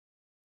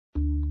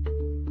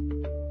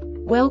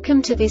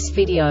Welcome to this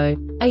video.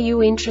 Are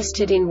you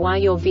interested in why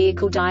your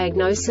vehicle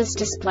diagnosis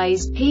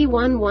displays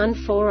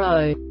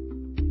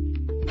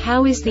P1140?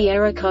 How is the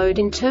error code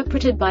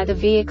interpreted by the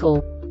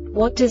vehicle?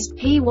 What does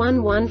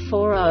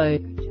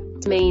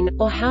P1140 mean,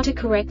 or how to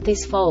correct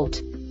this fault?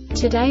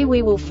 Today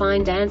we will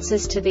find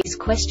answers to these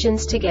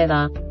questions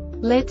together.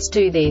 Let's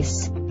do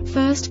this.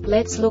 First,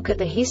 let's look at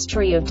the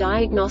history of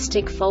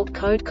diagnostic fault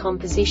code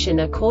composition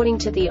according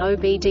to the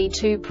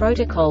OBD2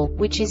 protocol,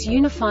 which is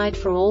unified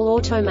for all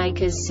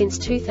automakers since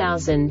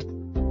 2000.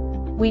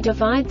 We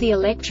divide the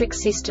electric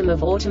system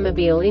of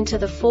automobile into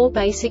the four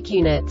basic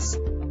units: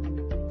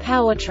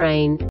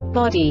 powertrain,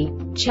 body,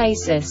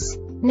 chassis,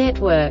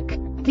 network.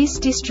 This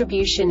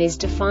distribution is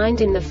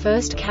defined in the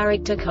first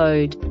character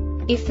code.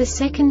 If the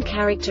second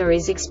character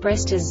is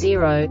expressed as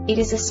 0, it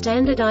is a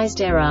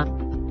standardized error.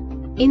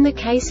 In the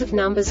case of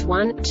numbers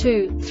 1,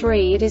 2,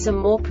 3, it is a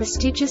more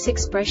prestigious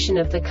expression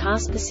of the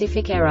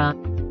car-specific error.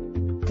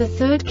 The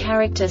third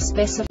character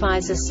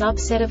specifies a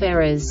subset of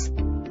errors.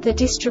 The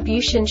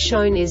distribution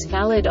shown is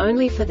valid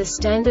only for the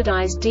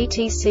standardized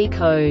DTC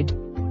code.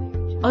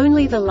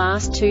 Only the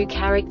last two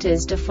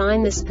characters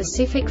define the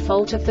specific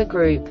fault of the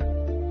group.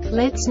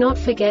 Let's not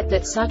forget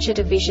that such a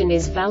division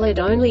is valid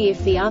only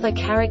if the other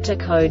character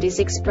code is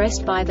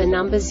expressed by the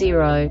number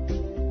 0.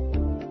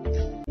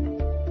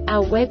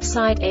 Our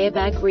website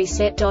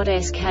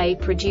airbagreset.sk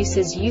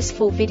produces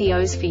useful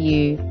videos for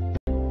you.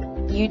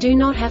 You do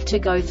not have to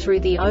go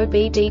through the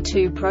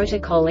OBD2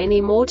 protocol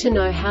anymore to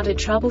know how to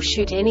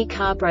troubleshoot any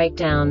car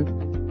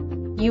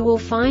breakdown. You will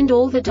find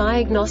all the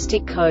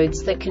diagnostic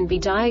codes that can be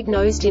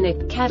diagnosed in a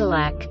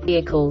Cadillac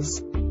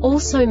vehicles.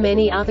 Also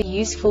many other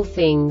useful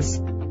things.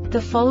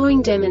 The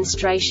following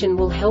demonstration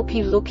will help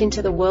you look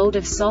into the world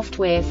of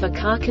software for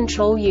car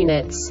control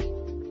units.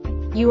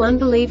 You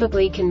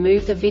unbelievably can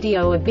move the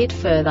video a bit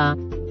further.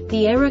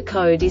 The error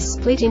code is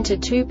split into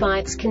 2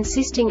 bytes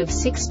consisting of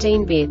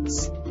 16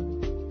 bits.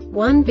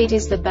 1 bit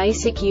is the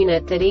basic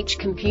unit that each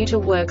computer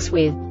works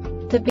with.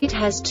 The bit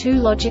has 2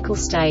 logical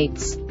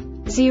states: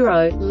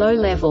 0, low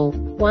level,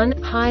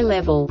 1, high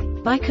level.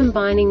 By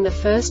combining the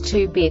first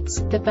 2 bits,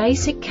 the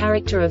basic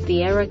character of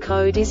the error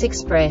code is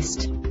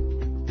expressed.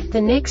 The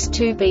next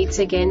 2 beats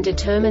again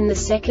determine the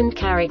second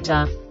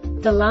character.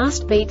 The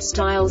last beat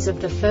styles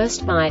of the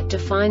first byte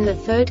define the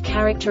third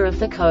character of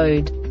the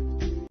code.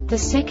 The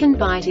second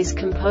byte is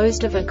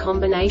composed of a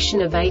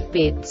combination of 8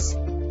 bits.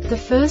 The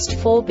first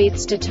 4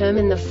 bits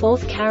determine the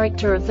fourth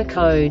character of the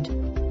code.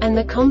 And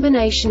the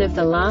combination of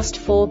the last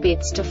 4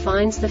 bits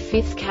defines the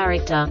fifth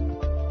character.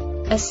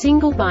 A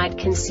single byte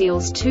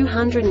conceals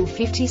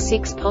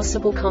 256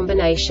 possible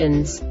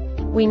combinations.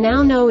 We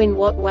now know in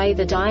what way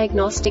the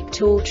diagnostic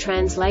tool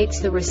translates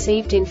the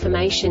received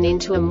information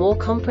into a more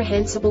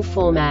comprehensible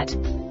format.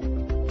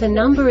 The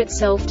number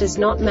itself does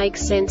not make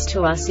sense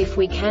to us if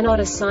we cannot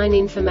assign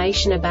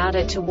information about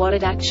it to what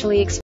it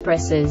actually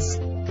expresses.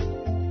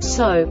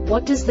 So,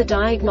 what does the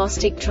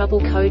Diagnostic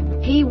Trouble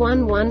Code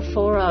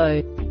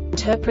P1140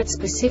 interpret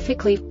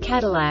specifically for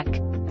Cadillac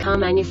car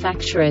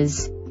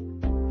manufacturers?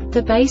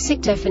 The basic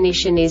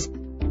definition is: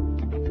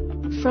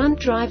 front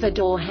driver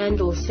door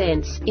handle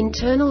sense,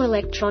 internal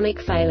electronic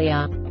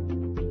failure.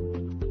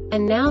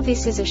 And now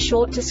this is a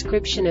short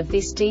description of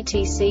this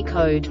DTC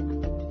code.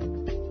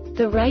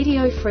 The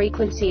radio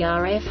frequency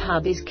RF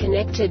hub is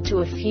connected to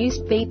a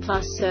fused B+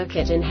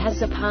 circuit and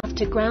has a path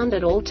to ground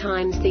at all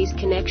times. These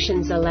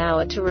connections allow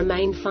it to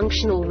remain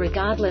functional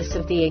regardless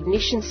of the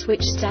ignition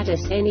switch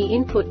status. Any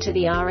input to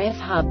the RF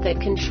hub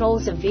that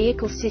controls a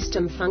vehicle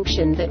system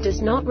function that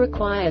does not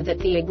require that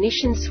the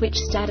ignition switch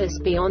status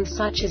be on,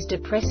 such as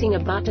depressing a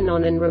button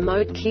on an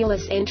remote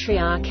keyless entry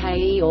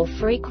RKE or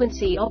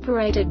frequency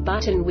operated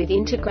button with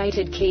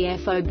integrated key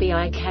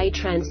FOBIK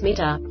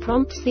transmitter,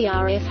 prompts the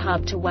RF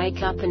hub to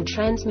wake up and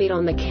transmit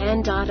on the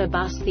CAN data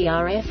bus. The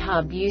RF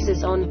hub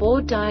uses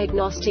On-Board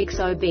Diagnostics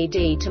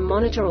 (OBD) to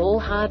monitor all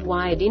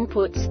hardwired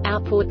inputs,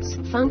 outputs,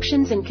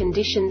 functions and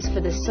conditions for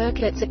the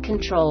circuits it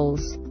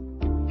controls.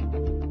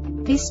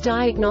 This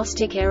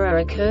diagnostic error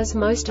occurs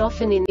most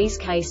often in these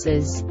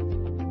cases: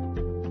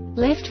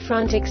 left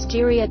front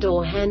exterior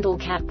door handle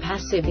cap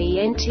passive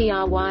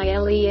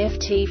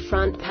ENTRYLEFT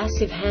front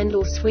passive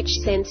handle switch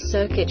sense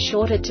circuit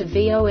shorted to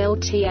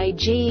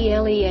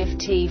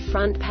VOLTAGELEFT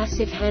front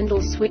passive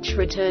handle switch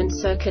return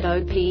circuit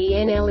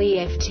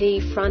OPENLEFT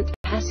front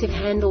passive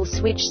handle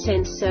switch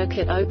sense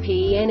circuit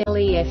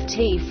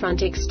OPENLEFT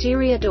front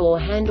exterior door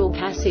handle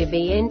passive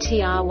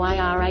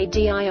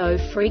ENTRYRADIO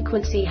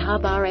frequency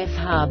hub RF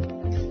hub.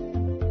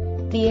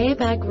 The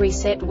Airbag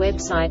Reset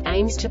website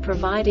aims to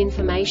provide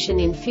information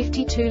in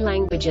 52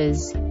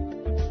 languages.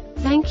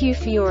 Thank you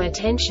for your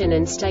attention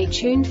and stay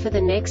tuned for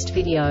the next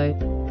video.